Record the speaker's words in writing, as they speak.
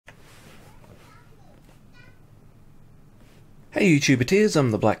Hey YouTubeteers,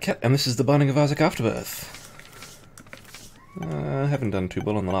 I'm the Black Cat, and this is the Binding of Isaac Afterbirth. I haven't done too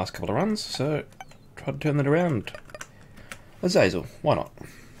well on the last couple of runs, so try to turn that around. Azazel, why not?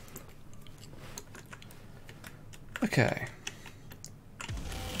 Okay.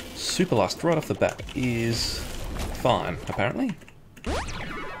 Super Lust right off the bat is fine, apparently.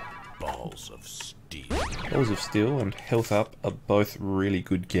 Balls of Steel. Balls of Steel and Health Up are both really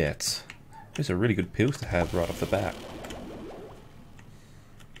good gets. These are really good pills to have right off the bat.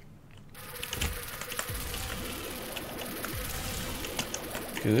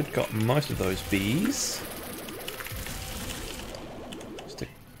 Good, got most of those bees. Just a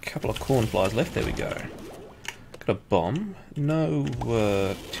couple of cornflies left, there we go. Got a bomb. No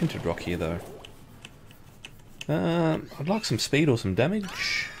tinted rock here though. I'd like some speed or some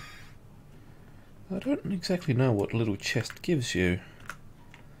damage. I don't exactly know what little chest gives you.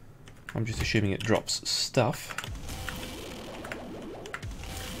 I'm just assuming it drops stuff.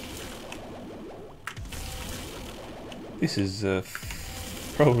 This is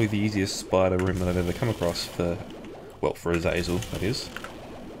probably the easiest spider room that I've ever come across for, well, for Azazel, that is.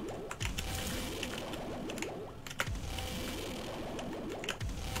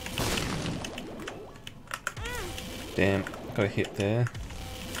 Damn, got a hit there.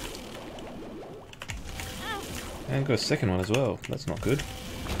 And got a second one as well, that's not good.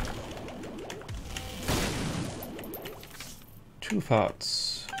 2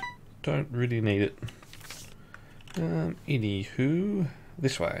 hearts, don't really need it. Anywho,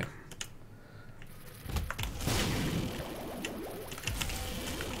 this way.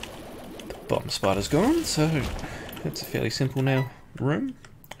 The bottom spider's gone, so it's a fairly simple now room.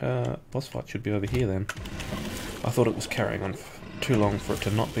 Boss fight should be over here then. I thought it was carrying on too long for it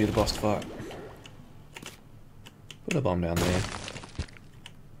to not be the boss fight. Put a bomb down there.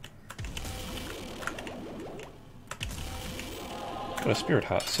 Got a spirit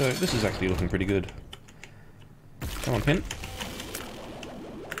heart, so this is actually looking pretty good. Come on, Pin.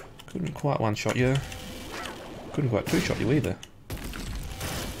 Couldn't quite one-shot you. Couldn't quite two-shot you either.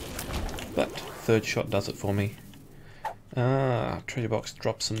 But third shot does it for me. Treasure box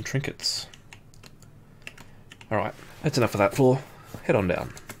drops some trinkets. Alright, that's enough of that floor. Head on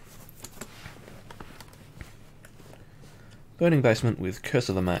down. Burning basement with Curse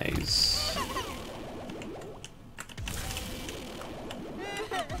of the Maze.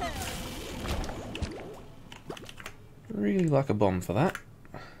 Really like a bomb for that.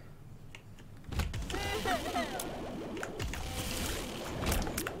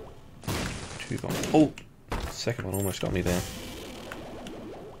 Two bombs. Oh! Second one almost got me there.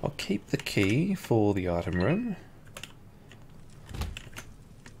 I'll keep the key for the item room.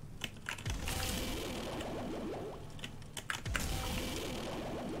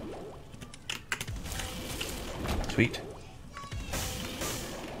 Sweet.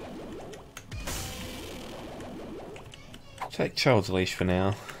 Take Child's Leash for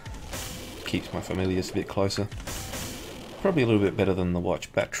now. Keeps my familiars a bit closer. Probably a little bit better than the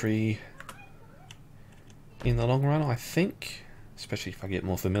watch battery in the long run, I think. Especially if I get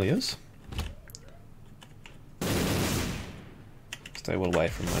more familiars. Stay well away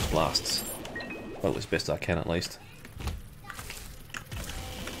from those blasts. Well, as best I can at least.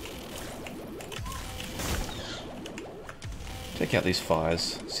 Check out these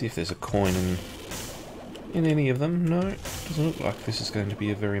fires. See if there's a coin in any of them. No, doesn't look like this is going to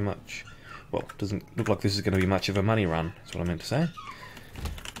be a very much... Well, doesn't look like this is going to be much of a money run, that's what I meant to say.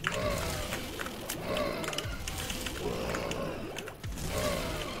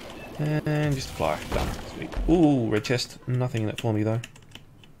 And just fly. Done. Sweet. Ooh, red chest. Nothing in it for me though.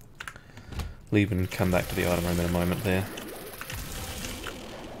 Leave and come back to the item room in a moment there.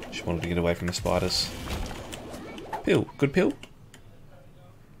 Just wanted to get away from the spiders. Pill. Good pill.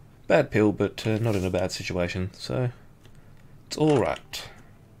 Bad pill, but not in a bad situation, so it's alright.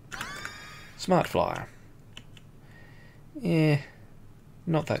 Smart fly. Yeah,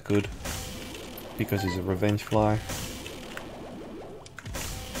 not that good. Because he's a revenge fly.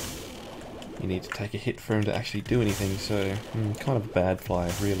 You need to take a hit for him to actually do anything, so kind of a bad fly,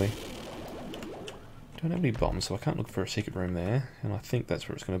 really. Don't have any bombs, so I can't look for a secret room there, and I think that's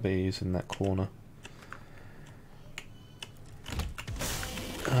where it's going to be, is in that corner.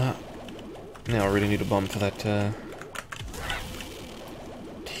 Now I really need a bomb for that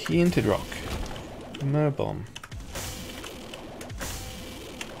tinted rock. No bomb.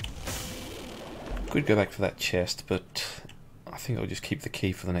 Could go back for that chest, but I think I'll just keep the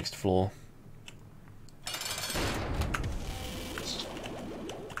key for the next floor.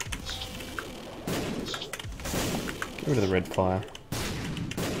 Get rid of the red fire.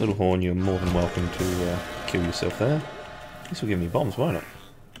 Little horn, you're more than welcome to kill yourself there. This will give me bombs, won't it?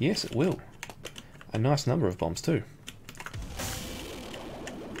 Yes, it will. A nice number of bombs too.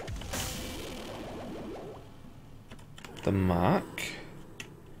 The mark.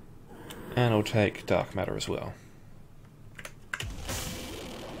 And I'll take dark matter as well.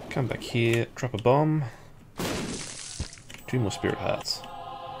 Come back here, drop a bomb. 2 more spirit hearts.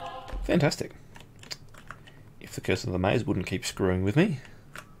 Fantastic. If the curse of the maze wouldn't keep screwing with me.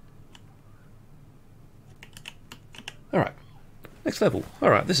 Alright, next level.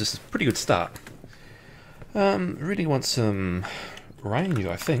 Alright, this is a pretty good start. Really want some range,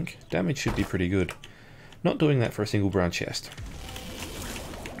 I think. Damage should be pretty good. Not doing that for a single brown chest.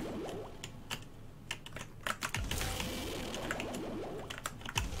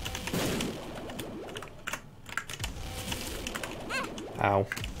 Ow.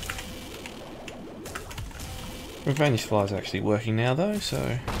 Revenge Fly's actually working now though,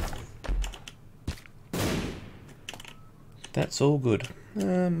 so that's all good.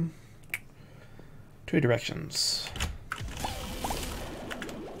 2 directions.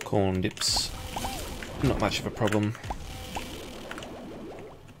 Corn dips, not much of a problem.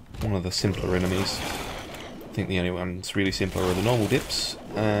 One of the simpler enemies. I think the only ones really simpler are the normal dips,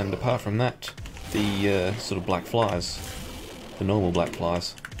 and apart from that, the sort of black flies. The normal black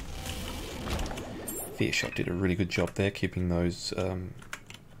flies. Fear Shot did a really good job there, keeping those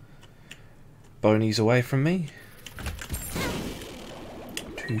bonies away from me.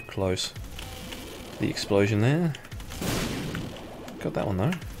 Too close to the explosion there. Got that one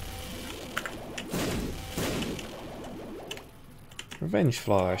though. Revenge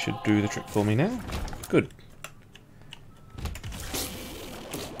Fly should do the trick for me now. Good.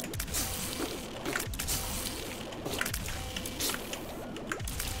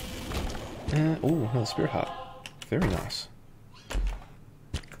 Oh, another spirit heart. Very nice.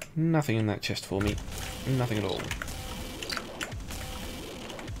 Nothing in that chest for me. Nothing at all.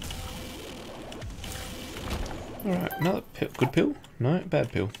 Alright, another good pill? No,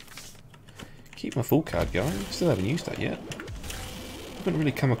 bad pill. Keep my full card going. Still haven't used that yet. Haven't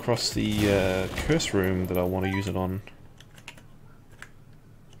really come across the curse room that I want to use it on.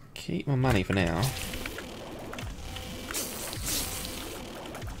 Keep my money for now.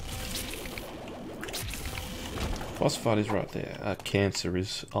 Boss fight is right there. Cancer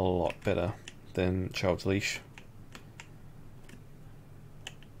is a lot better than Child's Leash.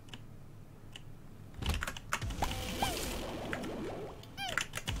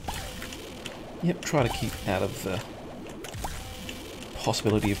 Yep, try to keep out of the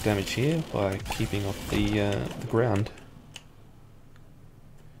possibility of damage here by keeping off the ground.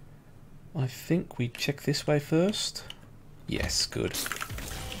 I think we check this way first. Yes, good.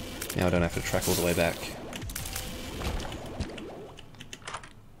 Now I don't have to track all the way back.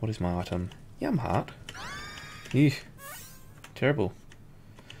 What is my item? Yum heart. Ew. Terrible.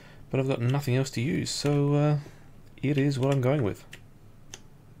 But I've got nothing else to use, so it is what I'm going with.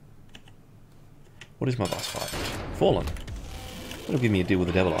 What is my boss fight? Fallen. That'll give me a deal with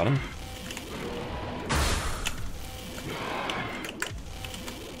the devil item.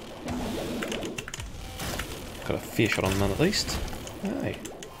 Got a fear shot on none at least. Hey.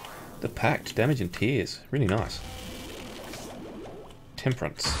 The Pact, damage and tears. Really nice.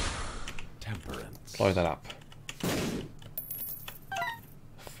 Temperance. Blow that up.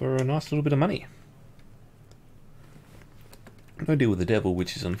 For a nice little bit of money. No deal with the devil,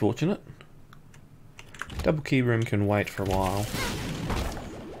 which is unfortunate. Double key room can wait for a while.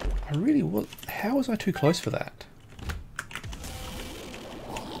 I really was. How was I too close for that?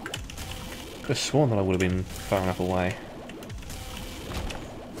 Could have sworn that I would have been far enough away.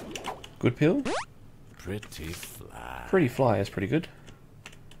 Good pill? Pretty fly. Pretty fly is pretty good.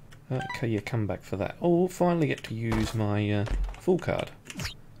 Okay, yeah, come back for that. Oh, we'll finally get to use my full card.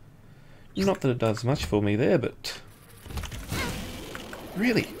 Not that it does much for me there, but...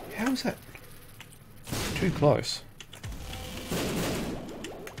 Really? How is that? Too close.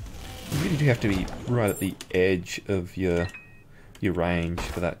 You really do have to be right at the edge of your range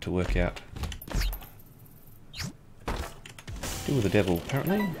for that to work out. Deal with the devil,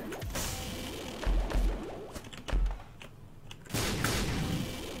 apparently.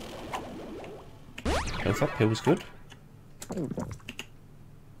 Health up here was good.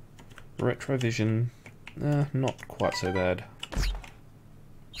 Retrovision, not quite so bad.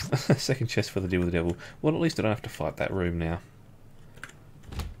 Second chest for the deal with the devil. Well, at least I don't have to fight that room now.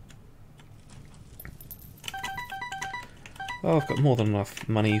 Oh, I've got more than enough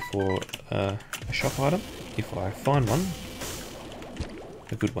money for a shop item, if I find one.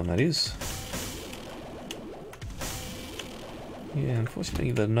 A good one, that is. Yeah,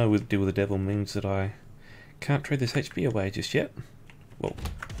 unfortunately the no with deal with the devil means that I Can't trade this HP away just yet. Well,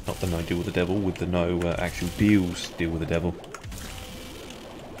 not the no deal with the devil, with the no actual deals deal with the devil.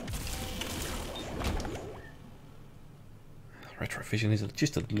 Retrovision is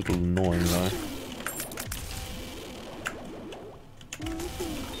just a little annoying though.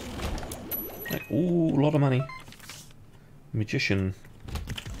 Ooh, a lot of money. Magician.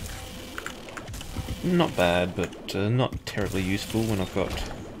 Not bad, but not terribly useful when I've got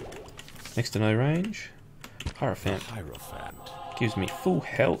next to no range. Hierophant. Gives me full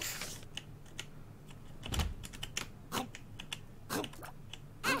health.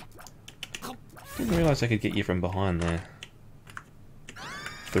 Didn't realise I could get you from behind there.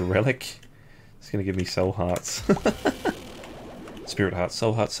 The relic. It's going to give me soul hearts. Spirit hearts,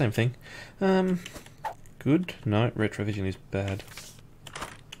 soul hearts, same thing. Good. No, retrovision is bad.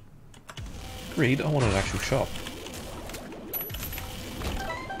 Greed, I want an actual shop.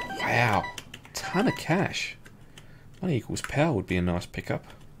 Wow. Ton of cash. Money equals power would be a nice pickup.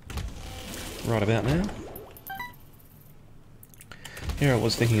 Right about now. Here I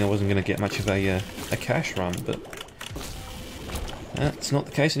was thinking I wasn't going to get much of a cash run, but that's not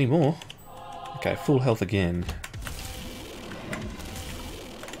the case anymore. Okay, full health again.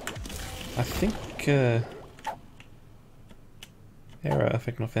 I think error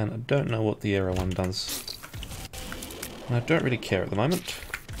effect not found. I don't know what the error one does. And I don't really care at the moment.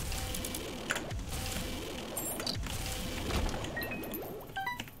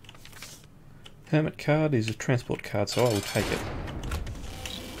 Hermit card is a transport card, so I will take it.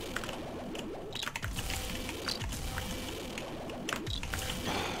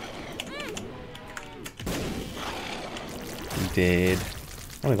 I'm dead.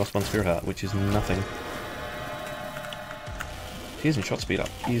 I only lost one spirit heart, which is nothing. Tears and shot speed up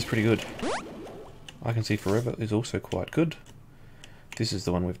is pretty good. I can see forever is also quite good. This is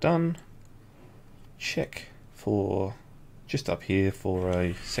the one we've done. Check for just up here for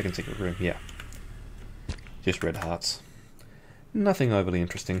a second secret room. Yeah. Just red hearts. Nothing overly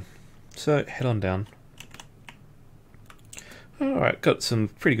interesting. So head on down. Alright, got some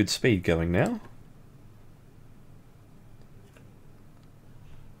pretty good speed going now.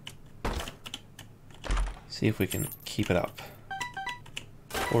 See if we can keep it up.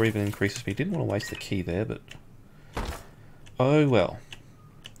 Or even increase the speed. Didn't want to waste the key there, but oh well.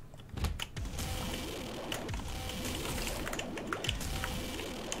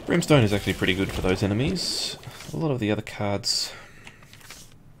 Brimstone is actually pretty good for those enemies. A lot of the other cards,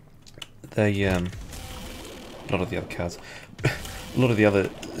 they a lot of the other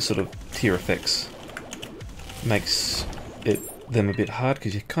sort of tier effects makes them a bit hard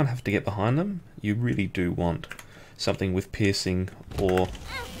because you kind of have to get behind them. You really do want something with piercing or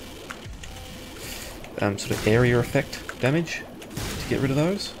sort of area effect damage to get rid of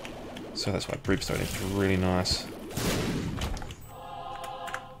those. So that's why Brimstone is really nice.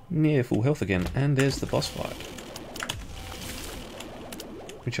 Near full health again, and there's the boss fight,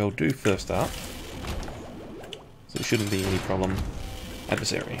 which I'll do first up, so it shouldn't be any problem.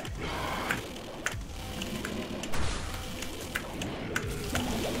 Adversary.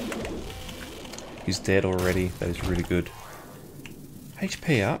 He's dead already. That is really good.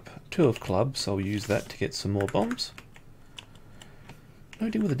 HP up, 2 of clubs. I'll use that to get some more bombs. No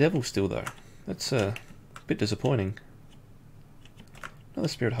deal with the devil still though. That's a bit disappointing. Another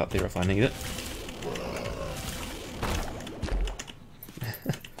spirit heart there if I need it.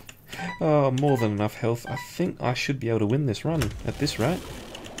 Oh, more than enough health. I think I should be able to win this run at this rate.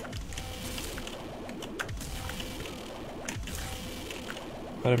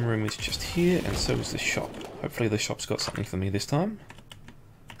 Item room is just here, and so is the shop. Hopefully the shop's got something for me this time.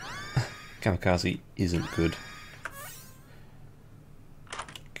 Kamikaze isn't good.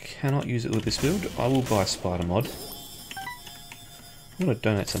 Cannot use it with this build. I will buy Spider Mod. I'm going to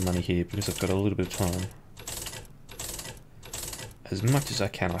donate some money here because I've got a little bit of time. As much as I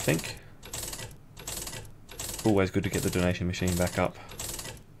can, I think. Always good to get the donation machine back up.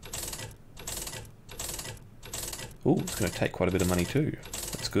 Oh, it's going to take quite a bit of money too.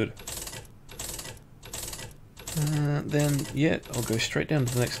 That's good. Then, yeah, I'll go straight down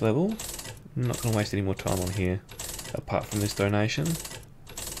to the next level. I'm not going to waste any more time on here, apart from this donation. Is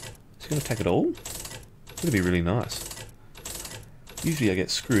he going to take it all? It's going to be really nice. Usually I get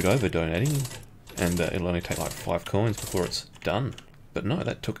screwed over donating, and it'll only take like 5 coins before it's done. But no,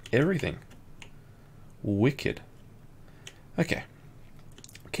 that took everything. Wicked. Okay.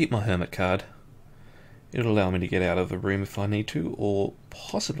 Keep my hermit card. It'll allow me to get out of the room if I need to, or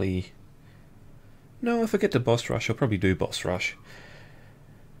possibly... No, if I get to boss rush, I'll probably do boss rush.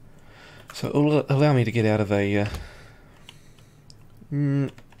 So it'll allow me to get out of a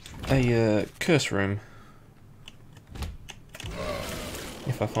curse room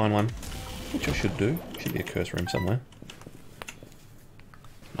if I find one, which I should do. Should be a curse room somewhere.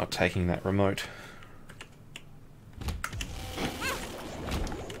 Not taking that remote.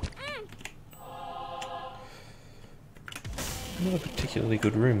 Not a particularly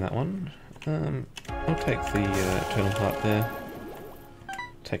good room, that one. I'll take the Eternal Heart there.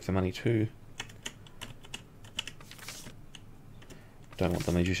 Take the money too. Don't want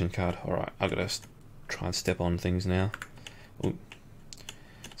the Magician card. Alright, I've got to try and step on things now. Ooh.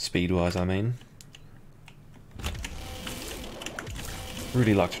 Speed-wise, I mean.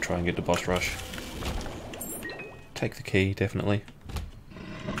 Really like to try and get the boss rush. Take the key, definitely.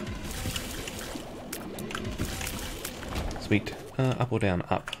 Sweet. Up or down?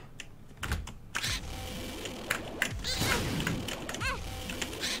 Up.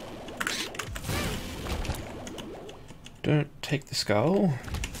 Don't take the skull.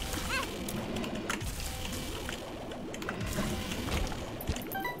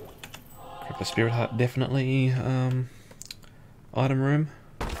 Grab the Spirit Heart, definitely. Item room.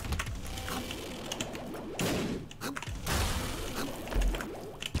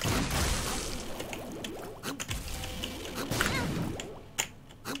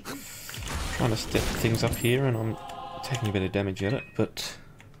 Trying to step things up here and I'm taking a bit of damage at it, but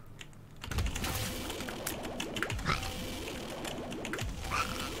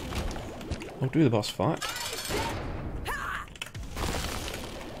I'll do the boss fight.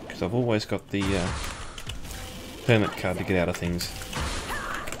 Because I've always got the Hermit card to get out of things.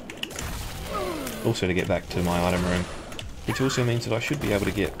 Also to get back to my item room. Which also means that I should be able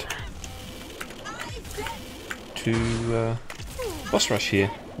to get to boss rush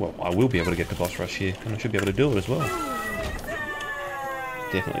here. Well, I will be able to get to boss rush here, and I should be able to do it as well.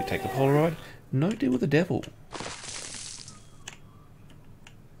 Definitely take the Polaroid. No deal with the devil.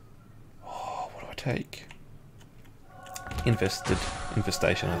 Oh, what do I take?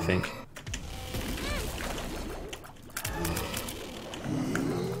 Infestation, I think.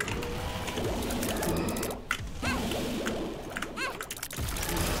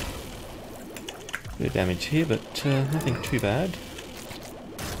 Bit of damage here, but nothing too bad.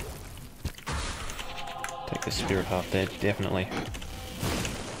 Take the Spirit Heart there, definitely.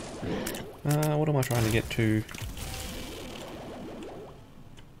 What am I trying to get to?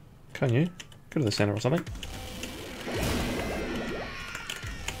 Can you? Go to the center or something.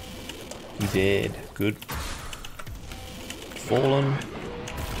 He dead. Good. Fallen.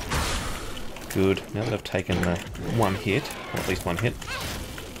 Good. Now that I've taken the one hit, or at least one hit,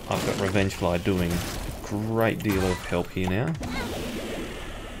 I've got Revenge Fly doing a great deal of help here now.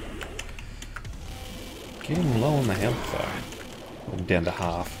 Getting low on the health though. I'm down to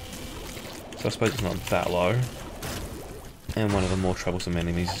half. So I suppose it's not that low. And one of the more troublesome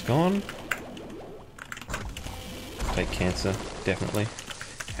enemies is gone. Take Cancer, definitely.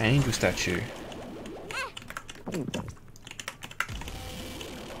 Angel Statue.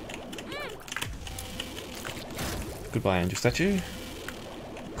 Goodbye, Angel Statue.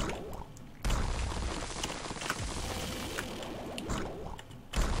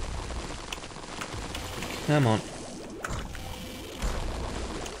 Come on.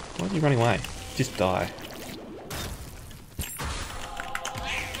 Why are you running away? Just die.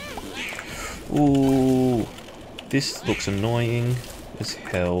 Ooh. This looks annoying as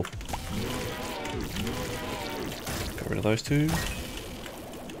hell. Get rid of those two.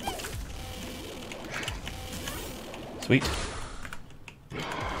 Sweet.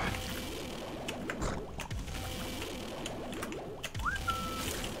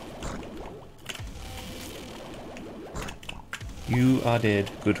 You are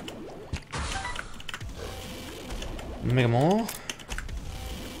dead. Good. Mega more.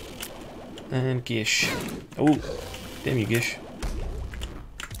 And Gish. Oh, damn you, Gish.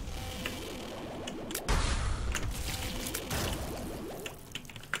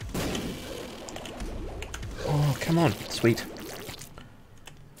 Oh, come on. Sweet.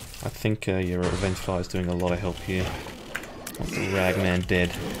 I think your Revenge Fly is doing a lot of help here. Want the Ragman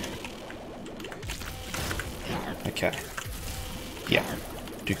dead. Okay. Yeah,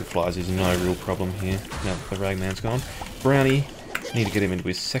 Duke of Flies is no real problem here, now that the Ragman's gone. Brownie, need to get him into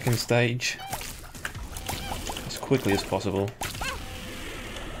his second stage as quickly as possible.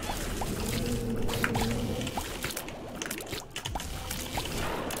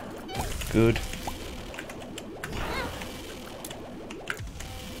 Good.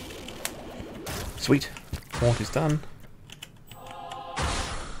 Sweet, Haunt is done.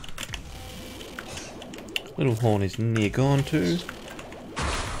 Little Horn is near gone too.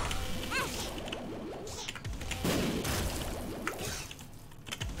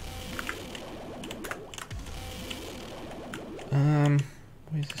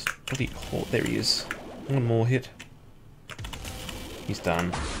 Where's this bloody horde? There he is. One more hit. He's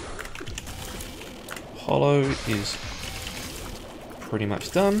done. Hollow is pretty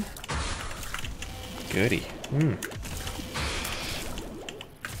much done. Gertie.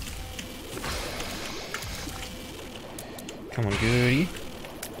 Come on, Gertie.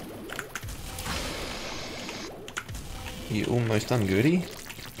 You're almost done, Gertie.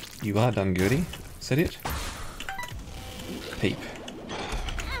 You are done, Gertie. Is that it? Peep.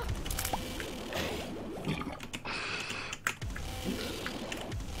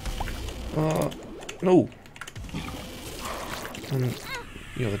 No!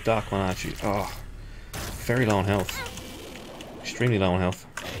 You're the dark one, aren't you? Oh, very low on health. Extremely low on health.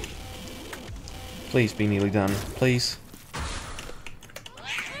 Please be nearly done. Please.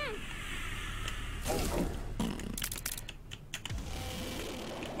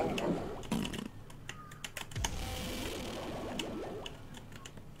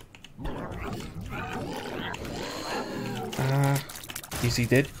 Is he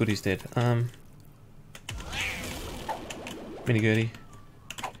dead? Good, he's dead. Mini Gertie.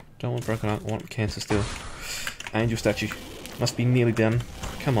 Don't want broken arm, I want cancer still. Angel statue. Must be nearly done.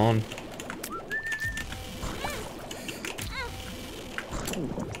 Come on.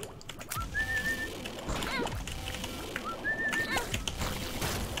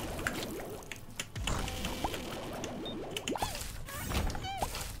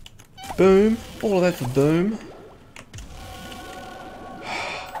 Boom. All of that for boom.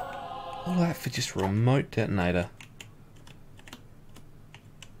 All of that for just remote detonator.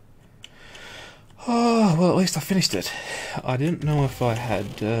 Oh, well, at least I finished it. I didn't know if I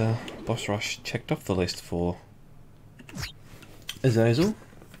had boss rush checked off the list for Azazel.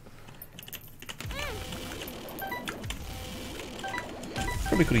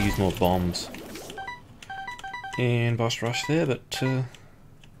 Probably could have used more bombs in boss rush there, but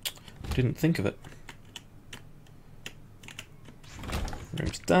didn't think of it.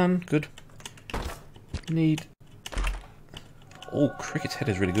 Room's done. Good. Need... Oh, Cricket's head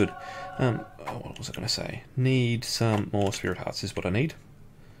is really good. What was I going to say? Need some more spirit hearts is what I need.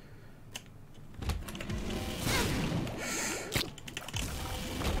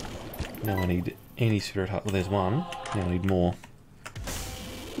 Now I need any spirit heart. Well, there's one. Now I need more.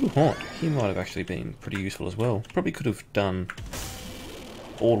 Ooh, Haunt. He might have actually been pretty useful as well. Probably could have done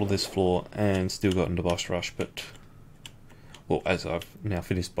all of this floor and still gotten to boss rush, but... Well, as I've now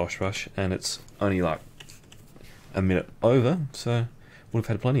finished boss rush, and it's only like a minute over, so would have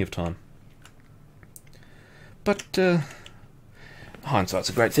had plenty of time. But hindsight's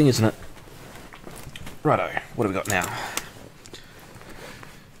a great thing, isn't it? Righto, what have we got now?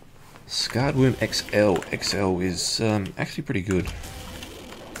 Scarred Womb XL. XL is actually pretty good.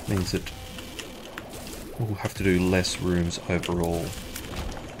 Means that we'll have to do less rooms overall.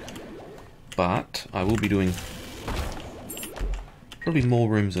 But I will be doing probably more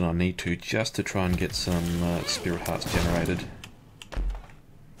rooms than I need to, just to try and get some spirit hearts generated.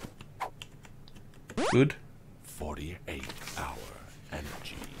 Good. 48-hour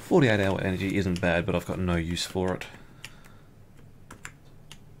energy. 48-hour energy isn't bad, but I've got no use for it.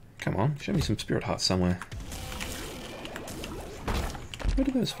 Come on, show me some spirit hearts somewhere. Where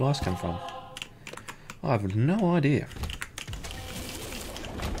do those flies come from? I have no idea.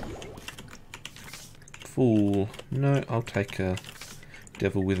 Fool. No, I'll take a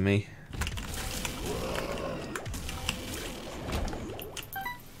devil with me.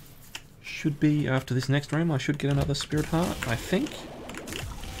 Should be after this next room I should get another spirit heart, I think.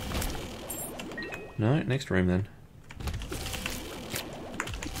 No, next room then.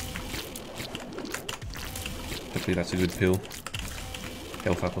 Hopefully that's a good pill.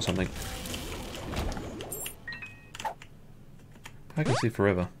 Health up or something. I can see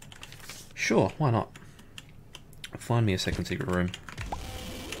forever. Sure, why not? Find me a second secret room.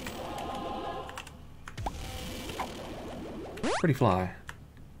 Pretty fly.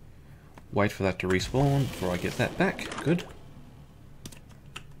 Wait for that to respawn before I get that back. Good.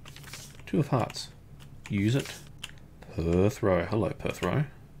 2 of hearts. Use it. Perthrow. Hello, Perthrow.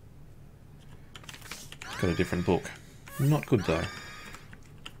 Got a different book. Not good though.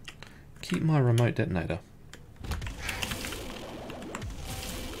 Keep my remote detonator.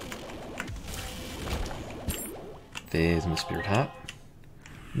 There's my spirit heart.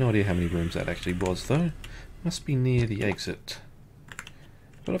 No idea how many rooms that actually was though. Must be near the exit.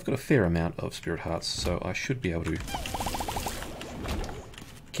 But I've got a fair amount of spirit hearts, so I should be able to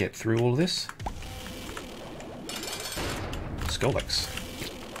get through all of this. Skolix.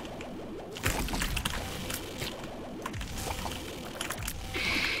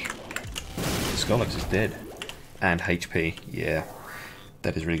 Skolix is dead. And HP, yeah.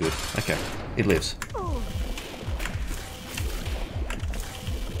 That is really good. Okay, it lives.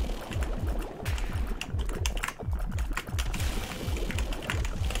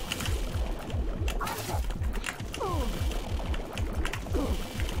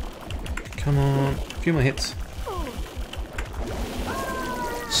 Come on, a few more hits.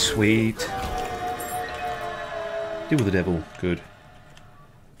 Sweet. Deal with the devil. Good.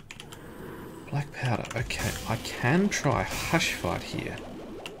 Black powder. Okay, I can try Hush Fight here.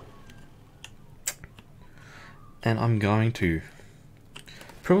 And I'm going to.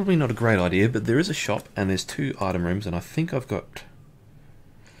 Probably not a great idea, but there is a shop and there's 2 item rooms, and I think I've got...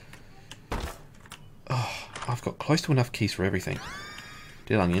 Oh, I've got close to enough keys for everything.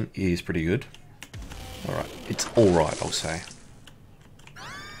 Dead Onion is pretty good. Alright, it's alright, I'll say.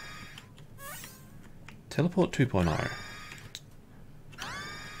 Teleport 2.0.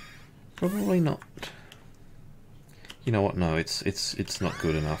 Probably not. You know what? No, it's not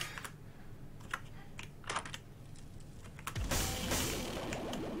good enough.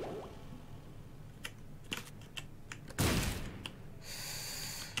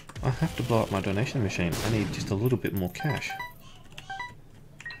 I have to blow up my donation machine. I need just a little bit more cash.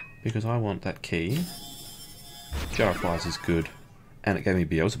 Because I want that key. Jar of Flies is good. And it gave me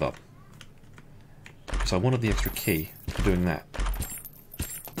Beelzebub. So I wanted the extra key for doing that.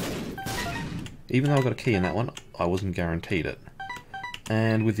 Even though I got a key in that one, I wasn't guaranteed it.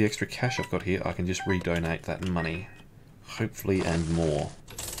 And with the extra cash I've got here, I can just redonate that money. Hopefully, and more.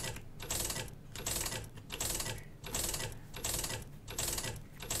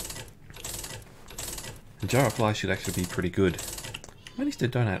 The Jar of Flies should actually be pretty good. I managed to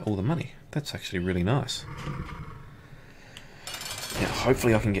donate all the money. That's actually really nice. Yeah,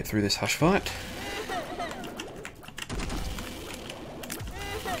 hopefully I can get through this Hush Fight.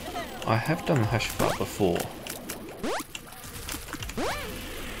 I have done the Hush Fight before.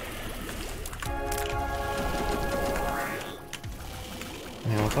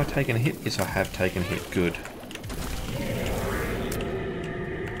 Now, have I taken a hit? Yes, I have taken a hit. Good.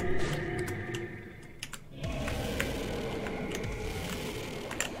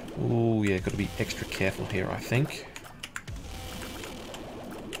 Oh, yeah, got to be extra careful here, I think.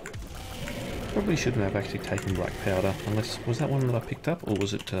 Probably shouldn't have actually taken Black Powder, unless... Was that one that I picked up, or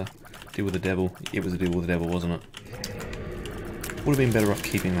was it Deal with the Devil? It was a Deal with the Devil, wasn't it? Would have been better off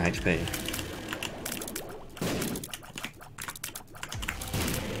keeping the HP.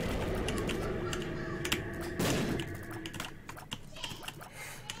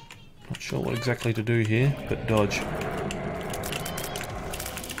 Not sure what exactly to do here, but dodge.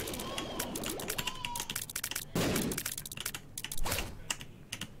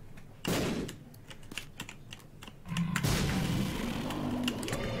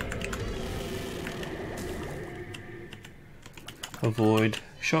 Avoid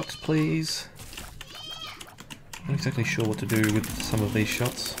shots, please. Not exactly sure what to do with some of these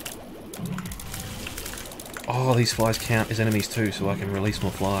shots. Oh, these flies count as enemies too, so I can release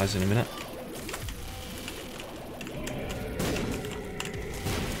more flies in a minute.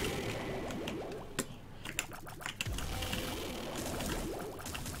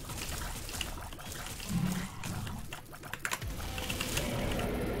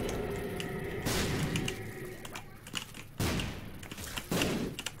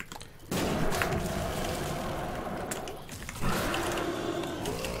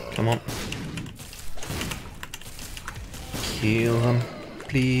 Come on. Kill them,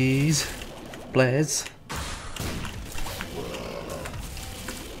 please. Blaze.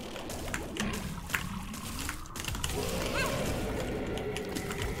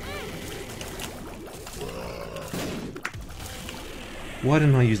 Why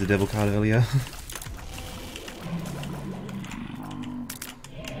didn't I use the devil card earlier?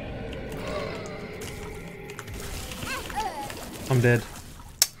 I'm dead.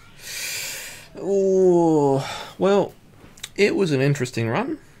 Oh, well, it was an interesting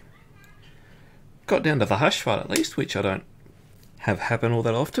run. Got down to the Hush Fight at least, which I don't have happen all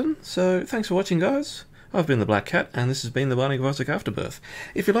that often. So thanks for watching, guys. I've been the Black Cat, and this has been the Binding of Isaac Afterbirth.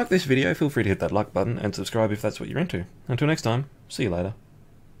 If you like this video, feel free to hit that like button and subscribe if that's what you're into. Until next time, see you later.